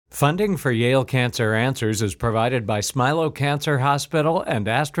Funding for Yale Cancer Answers is provided by Smilow Cancer Hospital and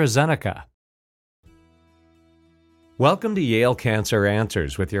AstraZeneca. Welcome to Yale Cancer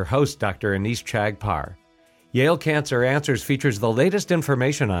Answers with your host, Dr. Anees Chagpar. Yale Cancer Answers features the latest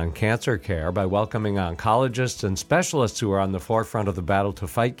information on cancer care by welcoming oncologists and specialists who are on the forefront of the battle to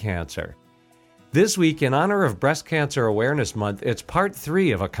fight cancer. This week, in honor of Breast Cancer Awareness Month, it's part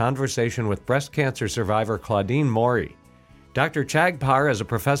 3 of a conversation with breast cancer survivor Claudine Morey. Dr. Chagpar is a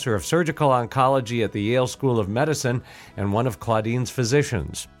professor of surgical oncology at the Yale School of Medicine and one of Claudine's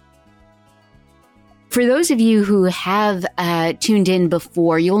physicians. For those of you who have tuned in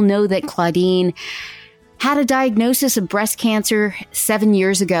before, you'll know that Claudine had a diagnosis of breast cancer 7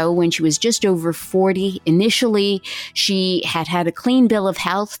 years ago when she was just over 40. Initially, she had a clean bill of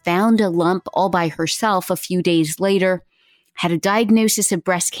health, found a lump all by herself a few days later, had a diagnosis of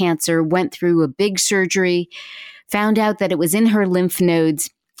breast cancer, went through a big surgery, found out that it was in her lymph nodes.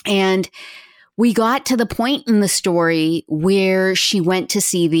 And we got to the point in the story where she went to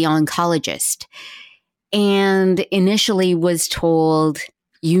see the oncologist and initially was told,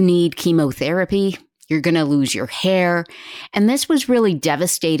 you need chemotherapy. You're going to lose your hair. And this was really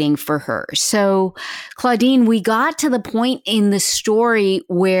devastating for her. So, Claudine, we got to the point in the story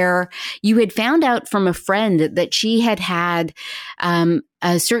where you had found out from a friend that she had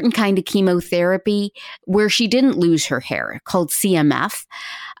a certain kind of chemotherapy where she didn't lose her hair, called CMF.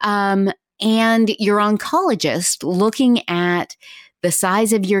 And your oncologist, looking at the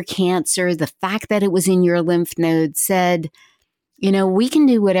size of your cancer, the fact that it was in your lymph nodes, said, you know, we can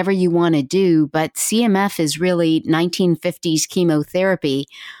do whatever you want to do, but CMF is really 1950s chemotherapy.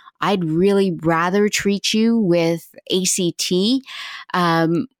 I'd really rather treat you with ACT,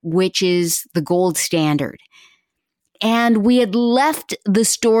 which is the gold standard. And we had left the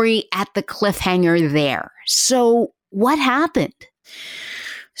story at the cliffhanger there. So what happened?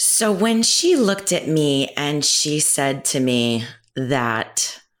 So when she looked at me and she said to me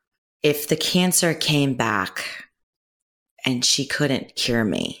that if the cancer came back and she couldn't cure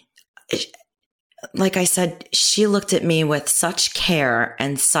me, like I said, she looked at me with such care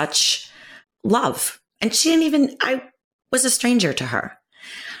and such love. And I was a stranger to her.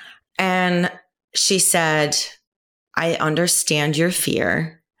 And she said, I understand your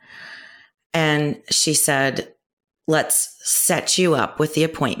fear. And she said, let's set you up with the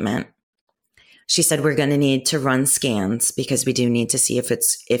appointment. She said, we're going to need to run scans because we do need to see if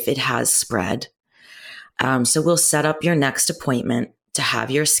it has spread. So we'll set up your next appointment to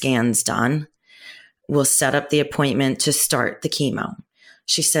have your scans done. We'll set up the appointment to start the chemo.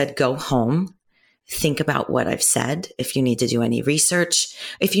 She said, go home, think about what I've said. If you need to do any research,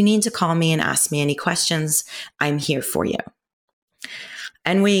 if you need to call me and ask me any questions, I'm here for you.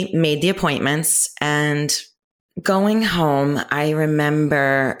 And we made the appointments, and going home, I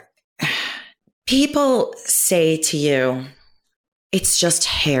remember people say to you, it's just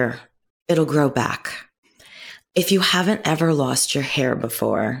hair. It'll grow back. If you haven't ever lost your hair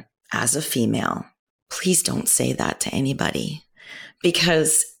before as a female, please don't say that to anybody,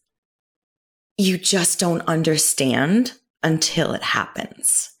 because you just don't understand until it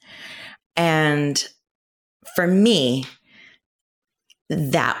happens. And for me,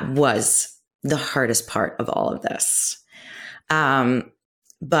 that was the hardest part of all of this.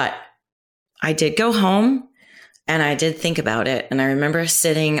 But I did go home and I did think about it. And I remember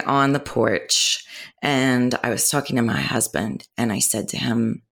sitting on the porch and I was talking to my husband and I said to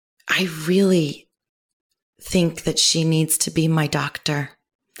him, I really think that she needs to be my doctor.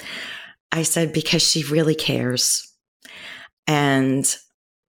 I said, because she really cares. And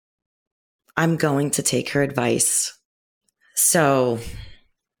I'm going to take her advice. So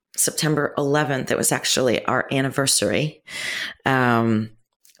September 11th, it was actually our anniversary,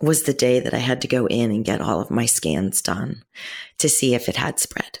 was the day that I had to go in and get all of my scans done to see if it had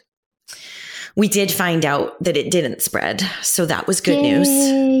spread. We did find out that it didn't spread. So that was good news.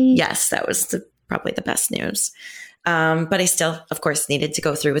 Yes, that was probably the best news. But I still, of course, needed to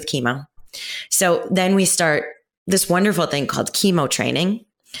go through with chemo. So then we start this wonderful thing called chemo training,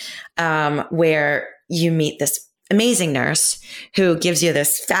 where you meet this amazing nurse who gives you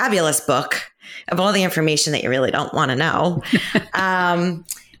this fabulous book of all the information that you really don't want to know.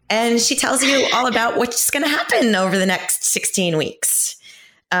 And she tells you all about what's going to happen over the next 16 weeks.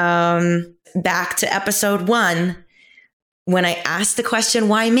 Back to episode 1, when I asked the question,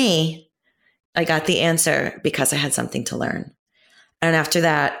 why me? I got the answer, because I had something to learn. And after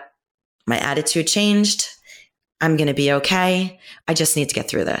that, my attitude changed. I'm going to be okay. I just need to get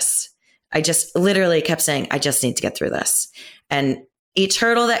through this. I just literally kept saying, I just need to get through this. And each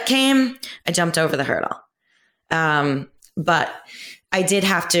hurdle that came, I jumped over the hurdle. But I did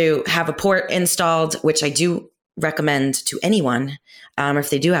have to have a port installed, which I do recommend to anyone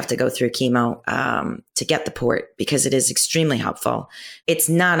if they do have to go through chemo to get the port, because it is extremely helpful. It's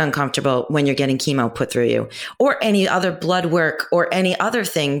not uncomfortable when you're getting chemo put through you or any other blood work or any other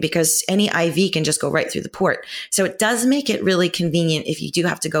thing, because any IV can just go right through the port. So it does make it really convenient if you do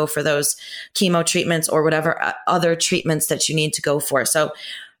have to go for those chemo treatments or whatever other treatments that you need to go for. So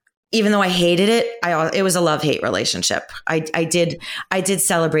even though I hated it, it was a love-hate relationship. I did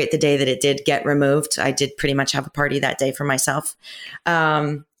celebrate the day that it did get removed. I did pretty much have a party that day for myself.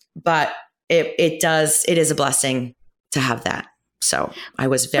 But it is a blessing to have that. So I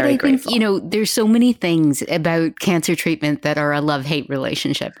was very grateful. Think, there's so many things about cancer treatment that are a love-hate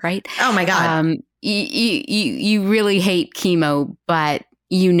relationship, right? Oh my God. You really hate chemo, but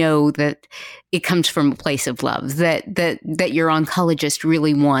you know that it comes from a place of love, that your oncologist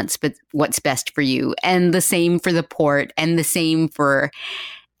really wants, but what's best for you. And the same for the port, and the same for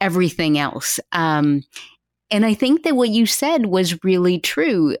everything else. And I think that what you said was really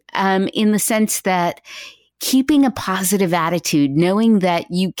true, in the sense that keeping a positive attitude, knowing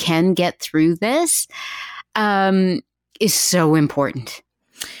that you can get through this, is so important.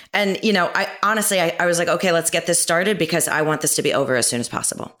 And, I honestly was like, okay, let's get this started, because I want this to be over as soon as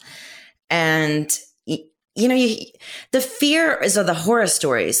possible. And, the fear is of the horror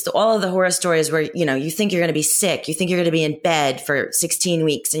stories, all of the horror stories where, you think you're going to be sick, you think you're going to be in bed for 16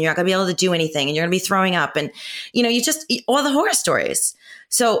 weeks and you're not going to be able to do anything and you're going to be throwing up, and, all the horror stories.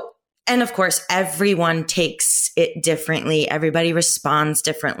 So, and of course, everyone takes it differently. Everybody responds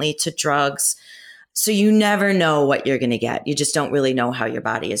differently to drugs. So you never know what you're going to get. You just don't really know how your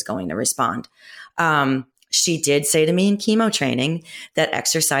body is going to respond. She did say to me in chemo training that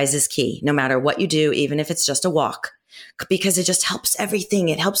exercise is key, no matter what you do, even if it's just a walk, because it just helps everything.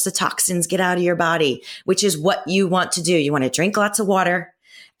 It helps the toxins get out of your body, which is what you want to do. You want to drink lots of water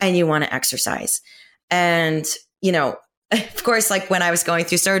and you want to exercise. And, of course, like when I was going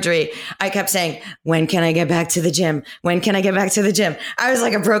through surgery, I kept saying, when can I get back to the gym? When can I get back to the gym? I was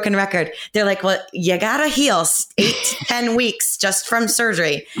like a broken record. They're like, well, you got to heal 8 to 10 weeks just from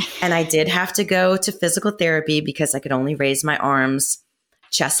surgery. And I did have to go to physical therapy because I could only raise my arms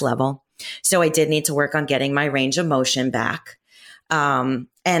chest level. So I did need to work on getting my range of motion back. And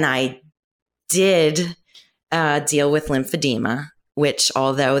I did deal with lymphedema, which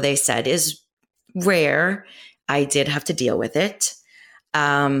although they said is rare, I did have to deal with it.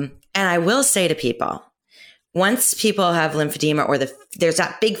 And I will say to people, once people have lymphedema, or there's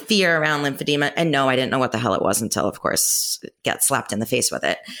that big fear around lymphedema, and no, I didn't know what the hell it was until, of course, get slapped in the face with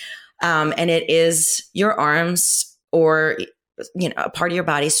it. And it is your arms or, a part of your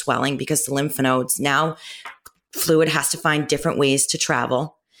body swelling because the lymph nodes, now fluid has to find different ways to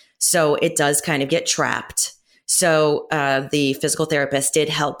travel. So it does kind of get trapped. So the physical therapist did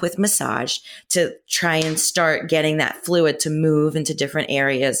help with massage to try and start getting that fluid to move into different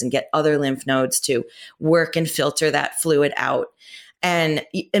areas and get other lymph nodes to work and filter that fluid out. And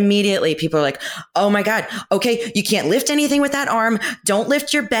immediately people are like, oh my God, okay, you can't lift anything with that arm. Don't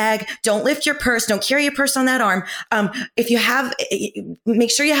lift your bag. Don't lift your purse. Don't carry your purse on that arm. If you have,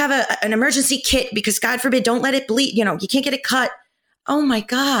 make sure you have an emergency kit, because God forbid, don't let it bleed. You can't get it cut. Oh my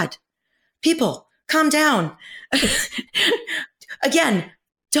God, people, calm down. Again,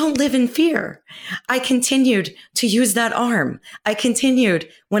 don't live in fear. I continued to use that arm. I continued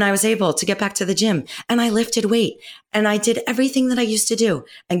when I was able to get back to the gym, and I lifted weight and I did everything that I used to do.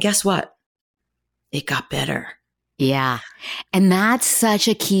 And guess what? It got better. Yeah. And that's such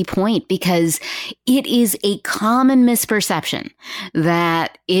a key point, because it is a common misperception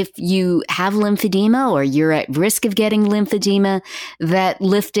that if you have lymphedema or you're at risk of getting lymphedema, that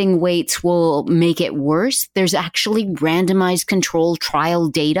lifting weights will make it worse. There's actually randomized controlled trial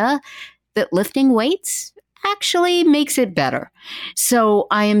data that lifting weights actually makes it better. So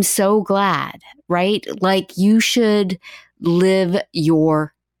I am so glad, right? Like, you should live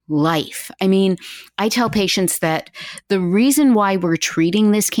your life. I mean, I tell patients that the reason why we're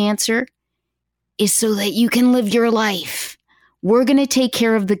treating this cancer is so that you can live your life. We're going to take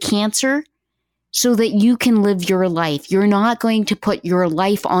care of the cancer so that you can live your life. You're not going to put your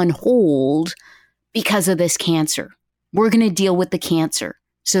life on hold because of this cancer. We're going to deal with the cancer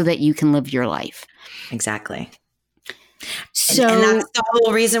so that you can live your life. Exactly. So, and that's the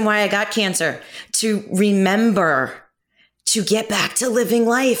whole reason why I got cancer, to remember to get back to living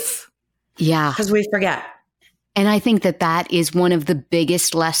life. Yeah. Because we forget. And I think that that is one of the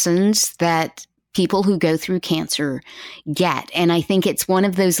biggest lessons that people who go through cancer get. And I think it's one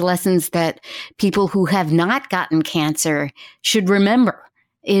of those lessons that people who have not gotten cancer should remember,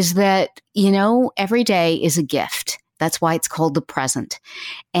 is that, every day is a gift. That's why it's called the present.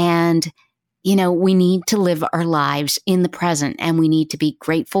 And, we need to live our lives in the present, and we need to be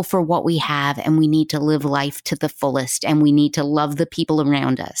grateful for what we have, and we need to live life to the fullest, and we need to love the people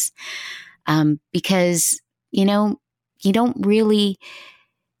around us. Because, you don't really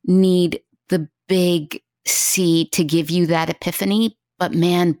need the big C to give you that epiphany. But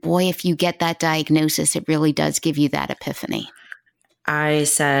man, boy, if you get that diagnosis, it really does give you that epiphany. I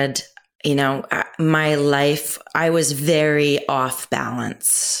said, my life, I was very off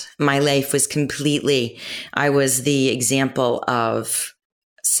balance. My life was I was the example of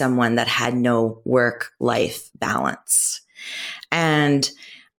someone that had no work-life balance. And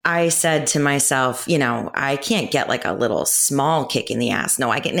I said to myself, I can't get like a little small kick in the ass.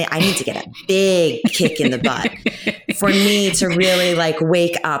 No, I need to get a big kick in the butt for me to really like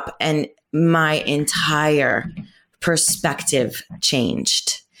wake up, and my entire perspective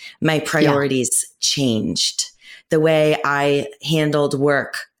changed. My priorities changed. The way I handled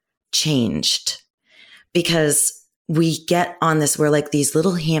work changed, because we get on this, we're like these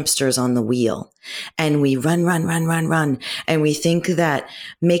little hamsters on the wheel, and we run. And we think that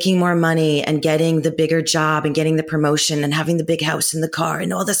making more money and getting the bigger job and getting the promotion and having the big house and the car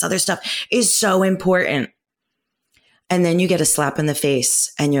and all this other stuff is so important. And then you get a slap in the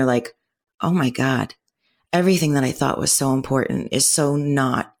face and you're like, oh my God, everything that I thought was so important is so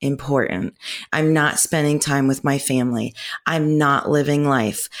not important. I'm not spending time with my family. I'm not living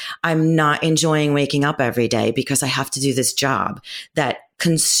life. I'm not enjoying waking up every day because I have to do this job that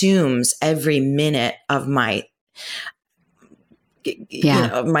consumes every minute of my,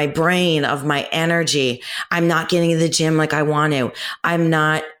 of my brain, of my energy. I'm not getting to the gym like I want to. I'm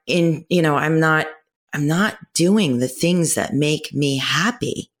not doing the things that make me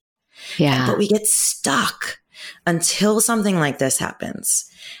happy. Yeah. But we get stuck until something like this happens.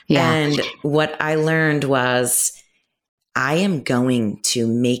 Yeah. And what I learned was I am going to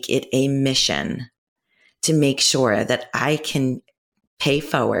make it a mission to make sure that I can pay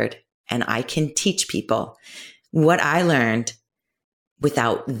forward and I can teach people what I learned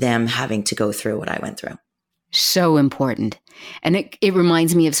without them having to go through what I went through. So important. And it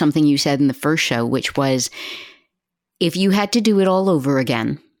reminds me of something you said in the first show, which was, if you had to do it all over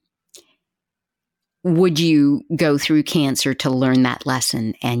again, would you go through cancer to learn that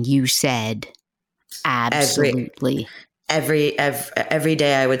lesson? And you said, absolutely. Every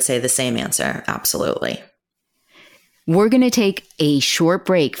day I would say the same answer. Absolutely. We're going to take a short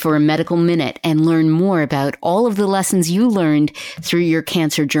break for a medical minute and learn more about all of the lessons you learned through your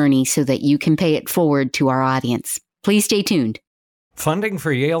cancer journey so that you can pay it forward to our audience. Please stay tuned. Funding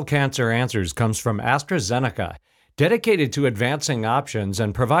for Yale Cancer Answers comes from AstraZeneca, dedicated to advancing options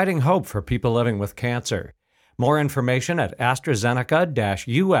and providing hope for people living with cancer. More information at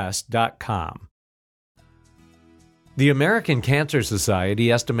AstraZeneca-US.com. The American Cancer Society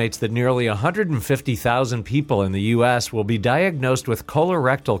estimates that nearly 150,000 people in the U.S. will be diagnosed with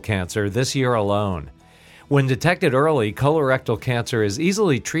colorectal cancer this year alone. When detected early, colorectal cancer is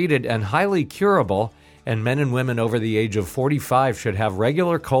easily treated and highly curable, and men and women over the age of 45 should have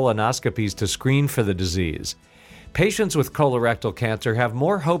regular colonoscopies to screen for the disease. Patients with colorectal cancer have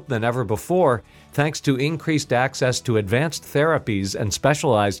more hope than ever before thanks to increased access to advanced therapies and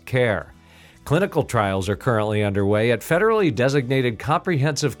specialized care. Clinical trials are currently underway at federally designated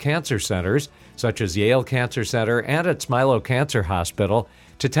comprehensive cancer centers, such as Yale Cancer Center and at Smilow Cancer Hospital,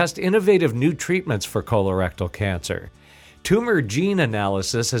 to test innovative new treatments for colorectal cancer. Tumor gene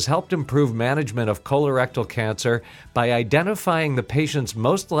analysis has helped improve management of colorectal cancer by identifying the patients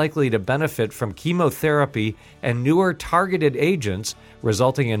most likely to benefit from chemotherapy and newer targeted agents,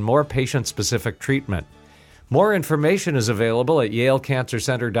 resulting in more patient-specific treatment. More information is available at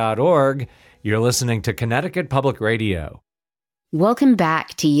yalecancercenter.org. You're listening to Connecticut Public Radio. Welcome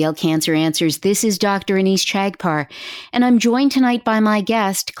back to Yale Cancer Answers. This is Dr. Anees Chagpar, and I'm joined tonight by my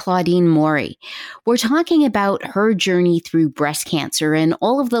guest, Claudine Maury. We're talking about her journey through breast cancer and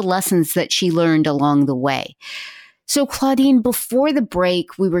all of the lessons that she learned along the way. So, Claudine, before the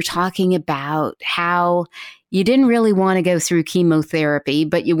break, we were talking about how you didn't really want to go through chemotherapy,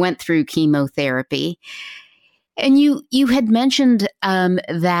 but you went through chemotherapy. And you had mentioned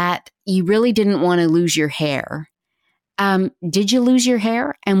that you really didn't want to lose your hair. Did you lose your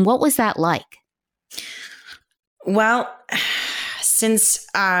hair? And what was that like? Well, since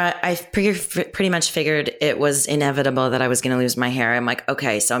I pretty much figured it was inevitable that I was going to lose my hair, I'm like,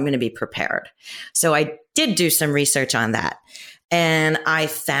 okay, so I'm going to be prepared. So I did do some research on that. And I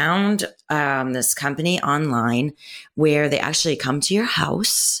found this company online where they actually come to your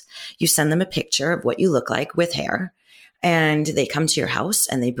house. You send them a picture of what you look like with hair. And they come to your house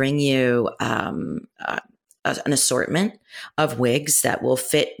and they bring you an assortment of wigs that will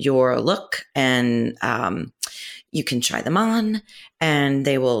fit your look, and you can try them on, and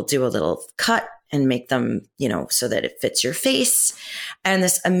they will do a little cut and make them, so that it fits your face. And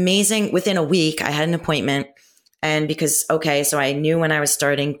this amazing, within a week, I had an appointment. And so I knew when I was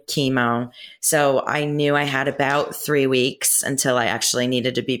starting chemo, so I knew I had about 3 weeks until I actually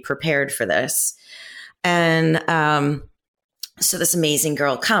needed to be prepared for this. And so this amazing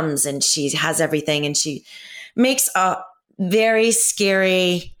girl comes and she has everything, and she makes a very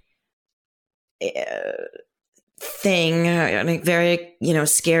scary thing, very,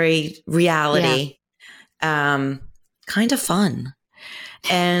 scary reality, kind of fun.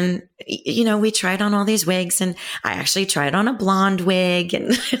 And, we tried on all these wigs, and I actually tried on a blonde wig,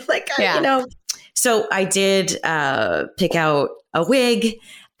 and so I did pick out a wig,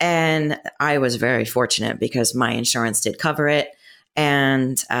 and I was very fortunate because my insurance did cover it.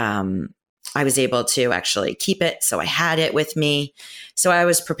 And I was able to actually keep it. So I had it with me. So I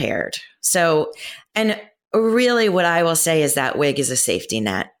was prepared. So, and really what I will say is that wig is a safety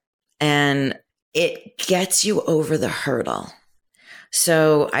net, and it gets you over the hurdle.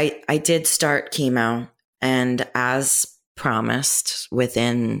 So I did start chemo, and as promised,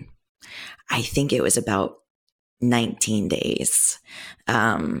 within, I think it was about 19 days,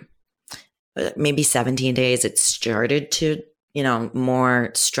 maybe 17 days, it started to,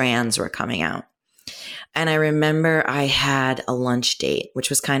 more strands were coming out. And I remember I had a lunch date, which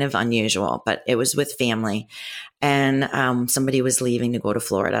was kind of unusual, but it was with family. And somebody was leaving to go to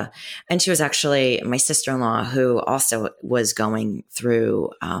Florida. And she was actually my sister-in-law, who also was going through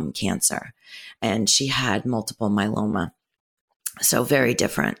cancer. And she had multiple myeloma. So very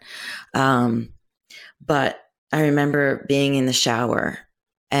different. But I remember being in the shower,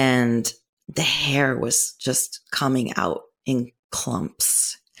 and the hair was just coming out in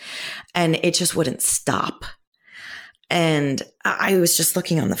clumps, and it just wouldn't stop. And I was just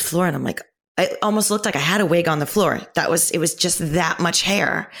looking on the floor, and I'm like, I almost looked like I had a wig on the floor. It was just that much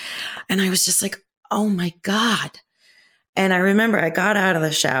hair. And I was just like, oh my God. And I remember I got out of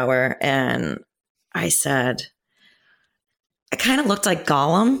the shower, and I said, I kind of looked like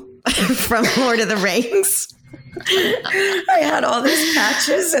Gollum from Lord of the Rings. I had all these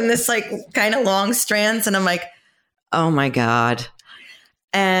patches and this like kind of long strands, and I'm like, oh my God.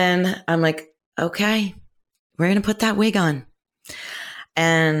 And I'm like, okay, we're going to put that wig on.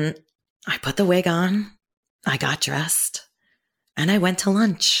 And I put the wig on, I got dressed, and I went to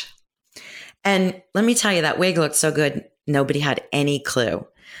lunch. And let me tell you, that wig looked so good. Nobody had any clue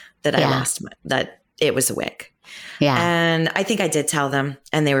that that it was a wig. Yeah. And I think I did tell them,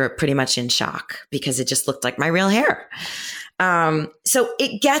 and they were pretty much in shock because it just looked like my real hair. So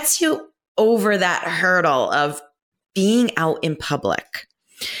it gets you over that hurdle of being out in public.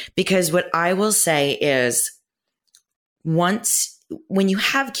 Because what I will say is, when you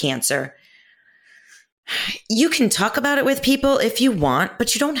have cancer, you can talk about it with people if you want,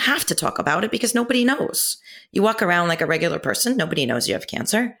 but you don't have to talk about it because nobody knows. You walk around like a regular person. Nobody knows you have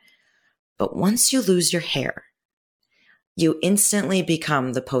cancer. But once you lose your hair, you instantly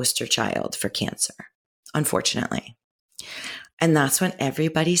become the poster child for cancer, unfortunately. And that's when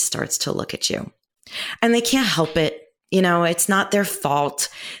everybody starts to look at you. And they can't help it. It's not their fault.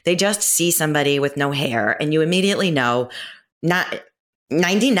 They just see somebody with no hair, and you immediately know, not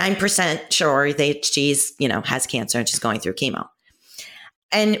 99% sure she's has cancer and she's going through chemo.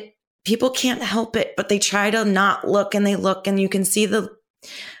 And people can't help it, but they try to not look, and they look, and you can see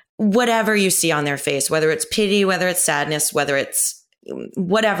whatever you see on their face, whether it's pity, whether it's sadness, whether it's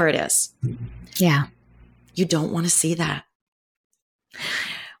whatever it is. Yeah. You don't want to see that.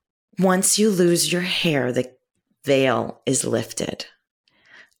 Once you lose your hair, the veil is lifted,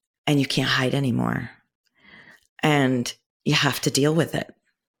 and you can't hide anymore. And you have to deal with it.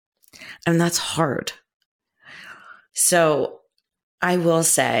 And that's hard. So I will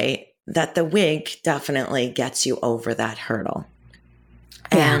say that the wig definitely gets you over that hurdle.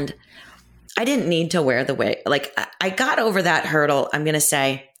 Yeah. And I didn't need to wear the wig. Like, I got over that hurdle. I'm going to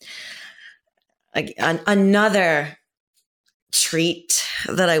say another treat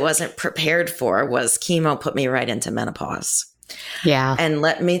that I wasn't prepared for was chemo put me right into menopause. Yeah. And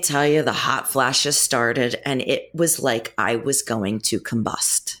let me tell you, the hot flashes started, and it was like I was going to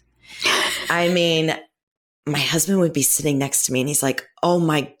combust. I mean, my husband would be sitting next to me, and he's like, oh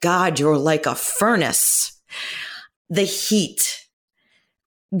my God, you're like a furnace. The heat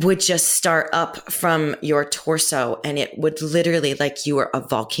would just start up from your torso, and it would literally, like you were a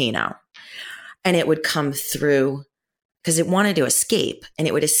volcano, and it would come through because it wanted to escape, and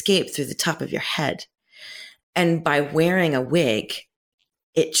it would escape through the top of your head. And by wearing a wig,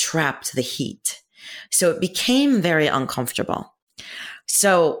 it trapped the heat. So it became very uncomfortable.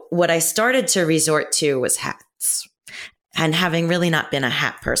 So what I started to resort to was hats. And having really not been a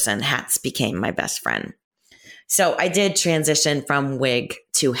hat person, hats became my best friend. So I did transition from wig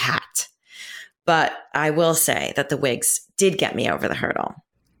to hat. But I will say that the wigs did get me over the hurdle.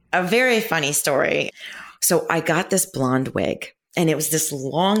 A very funny story. So I got this blonde wig. And it was this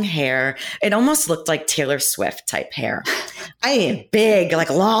long hair. It almost looked like Taylor Swift type hair. I mean, big, like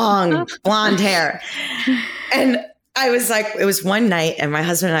long blonde hair. And I was like, it was one night and my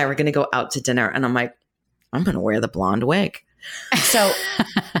husband and I were going to go out to dinner. And I'm like, I'm going to wear the blonde wig. So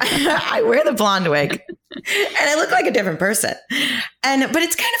I wear the blonde wig and I look like a different person. But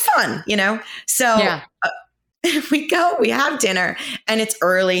it's kind of fun, you know? So yeah. We have dinner and it's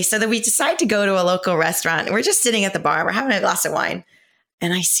early. So that we decide to go to a local restaurant and we're just sitting at the bar. We're having a glass of wine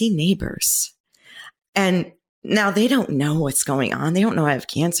and I see neighbors and now they don't know what's going on. They don't know I have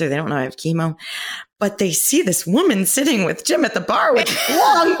cancer. They don't know I have chemo, but they see this woman sitting with Jim at the bar with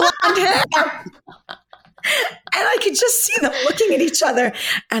long blonde hair. And I could just see them looking at each other.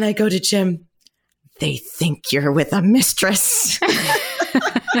 And I go to Jim, they think you're with a mistress.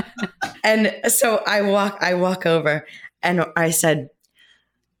 And so I walk over and I said,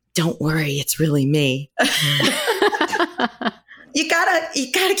 don't worry, it's really me. You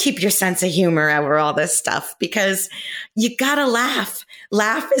gotta keep your sense of humor over all this stuff because you gotta laugh.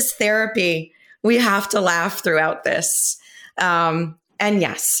 Laugh is therapy. We have to laugh throughout this. And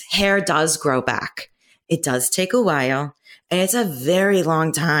yes, hair does grow back. It does take a while and it's a very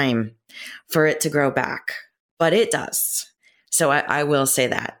long time for it to grow back, but it does. So I will say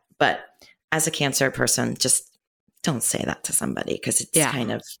that. But as a cancer person, just don't say that to somebody because it's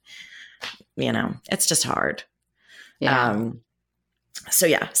kind of, it's just hard. Yeah.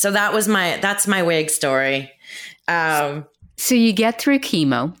 So that's my wig story. So you get through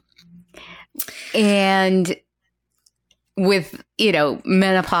chemo and with,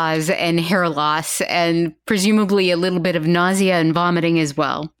 menopause and hair loss and presumably a little bit of nausea and vomiting as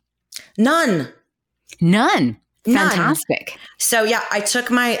well. None. Fantastic. So yeah, I took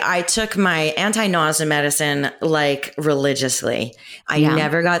my anti-nausea medicine like religiously. I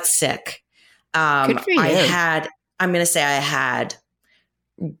never got sick. Good for you. I'm going to say I had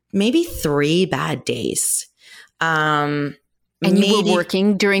maybe 3 bad days. And you were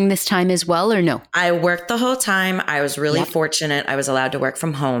working during this time as well, or no? I worked the whole time. I was really fortunate. I was allowed to work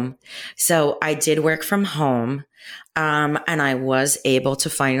from home. So I did work from home. And I was able to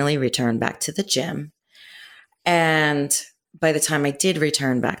finally return back to the gym. And by the time I did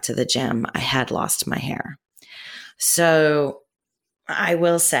return back to the gym, I had lost my hair. So I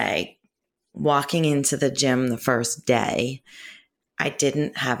will say, walking into the gym the first day, I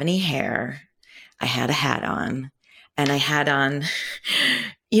didn't have any hair. I had a hat on. And I had on,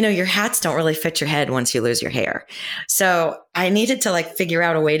 your hats don't really fit your head once you lose your hair. So I needed to figure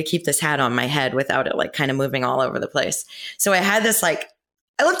out a way to keep this hat on my head without it kind of moving all over the place. So I had this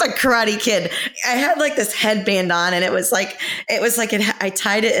I looked like Karate Kid. I had this headband on and I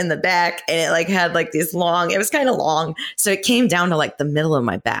tied it in the back and it had these long, it was kind of long. So it came down to the middle of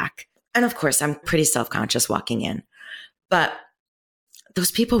my back. And of course I'm pretty self-conscious walking in, but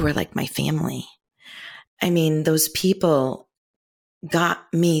those people were my family. I mean, those people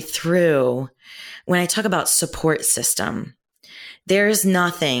got me through. When I talk about support system, there's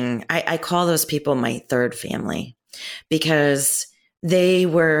nothing, I call those people my third family because they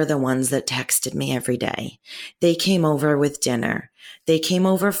were the ones that texted me every day. They came over with dinner. They came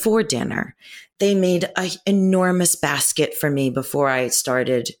over for dinner. They made an enormous basket for me before I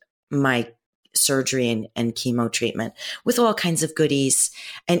started my surgery and chemo treatment with all kinds of goodies.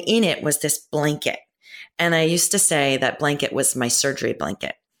 And in it was this blanket. And I used to say that blanket was my surgery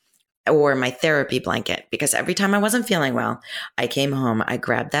blanket or my therapy blanket because every time I wasn't feeling well, I came home, I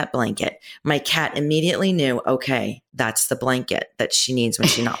grabbed that blanket. My cat immediately knew, okay, that's the blanket that she needs when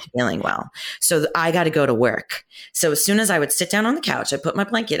she's not feeling well. So I got to go to work. So as soon as I would sit down on the couch, I put my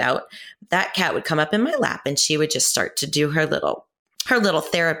blanket out, that cat would come up in my lap and she would just start to do her little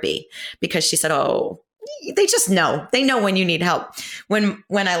therapy because she said, oh, they just know. They know when you need help. When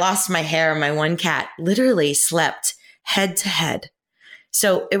I lost my hair, my one cat literally slept head to head.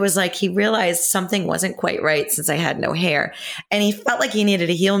 So it was he realized something wasn't quite right since I had no hair. And he felt like he needed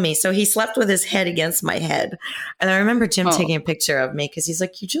to heal me. So he slept with his head against my head. And I remember Jim taking a picture of me because he's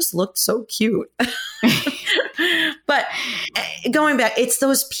like, you just looked so cute. But going back, it's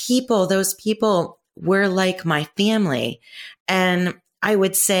those people were like my family. And I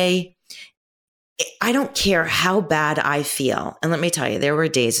would say, I don't care how bad I feel. And let me tell you, there were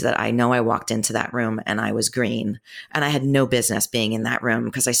days that I know I walked into that room and I was green and I had no business being in that room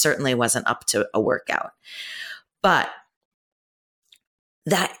because I certainly wasn't up to a workout. But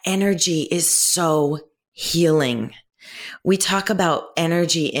that energy is so healing. We talk about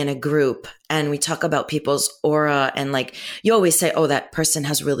energy in a group and we talk about people's aura, and like you always say, oh, that person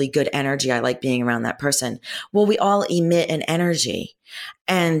has really good energy. I like being around that person. Well, we all emit an energy,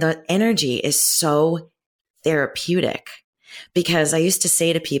 and the energy is so therapeutic, because I used to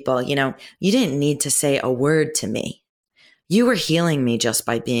say to people, you know, you didn't need to say a word to me. You were healing me just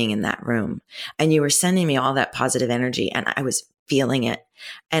by being in that room, and you were sending me all that positive energy, and I was feeling it,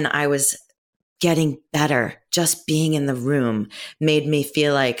 and I was getting better. Just being in the room made me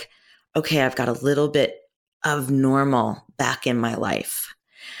feel like, okay, I've got a little bit of normal back in my life.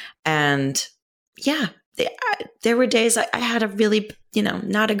 And yeah, there were days I had a really,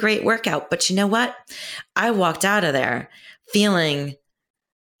 not a great workout, but you know what? I walked out of there feeling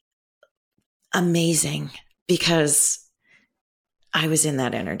amazing because I was in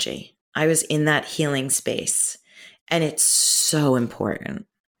that energy. I was in that healing space. And it's so important.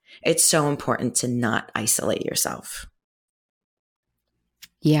 It's so important to not isolate yourself.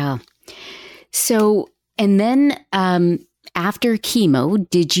 Yeah. So, and then after chemo,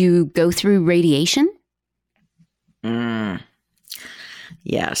 did you go through radiation?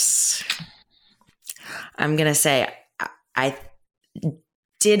 Yes. I'm going to say I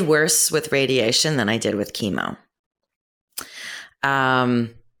did worse with radiation than I did with chemo.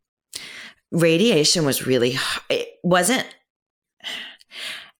 Radiation was really, it wasn't,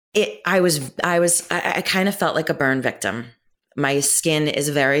 I kind of felt like a burn victim. My skin is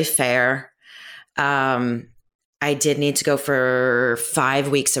very fair. I did need to go for 5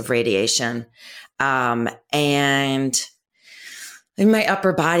 weeks of radiation. And my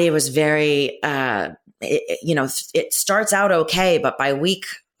upper body was very, it starts out okay, but by week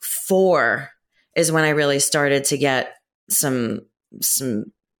 4 is when I really started to get some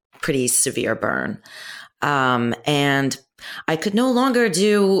pretty severe burn. And I could no longer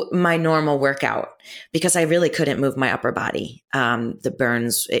do my normal workout because I really couldn't move my upper body. The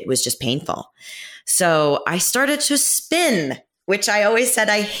burns, it was just painful. So I started to spin, which I always said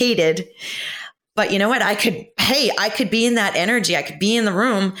I hated. But you know what? I could be in that energy. I could be in the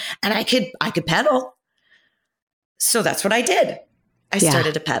room and I could pedal. So that's what I did. I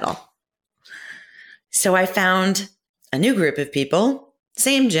started to pedal. So I found a new group of people,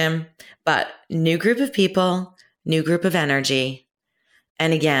 same gym, but new group of people, new group of energy.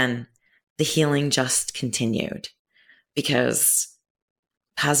 And again, the healing just continued because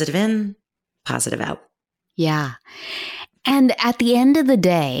positive in, positive out. Yeah. And at the end of the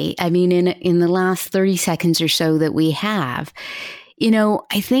day, I mean, in the last 30 seconds or so that we have,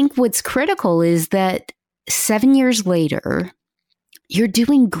 I think what's critical is that 7 years later, you're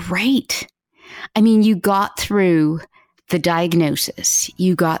doing great. I mean, you got through the diagnosis,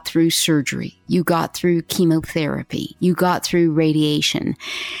 you got through surgery, you got through chemotherapy, you got through radiation,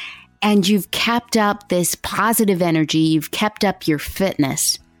 and you've kept up this positive energy, you've kept up your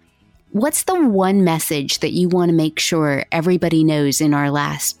fitness. What's the one message that you want to make sure everybody knows in our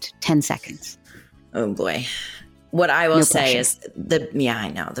last 10 seconds? Oh boy. What I will say is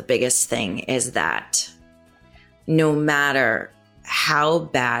the biggest thing is that no matter how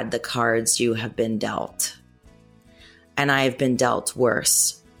bad the cards you have been dealt, and I have been dealt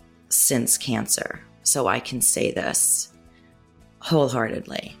worse since cancer, so I can say this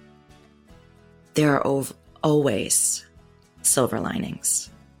wholeheartedly. There are always silver linings.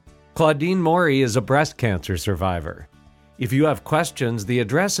 Claudine Morey is a breast cancer survivor. If you have questions, the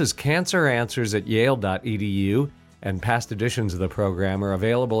address is canceranswers@yale.edu, and past editions of the program are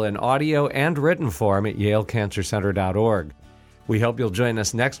available in audio and written form at yalecancercenter.org. We hope you'll join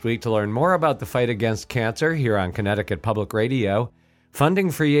us next week to learn more about the fight against cancer here on Connecticut Public Radio. Funding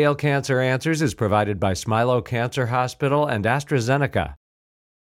for Yale Cancer Answers is provided by Smilow Cancer Hospital and AstraZeneca.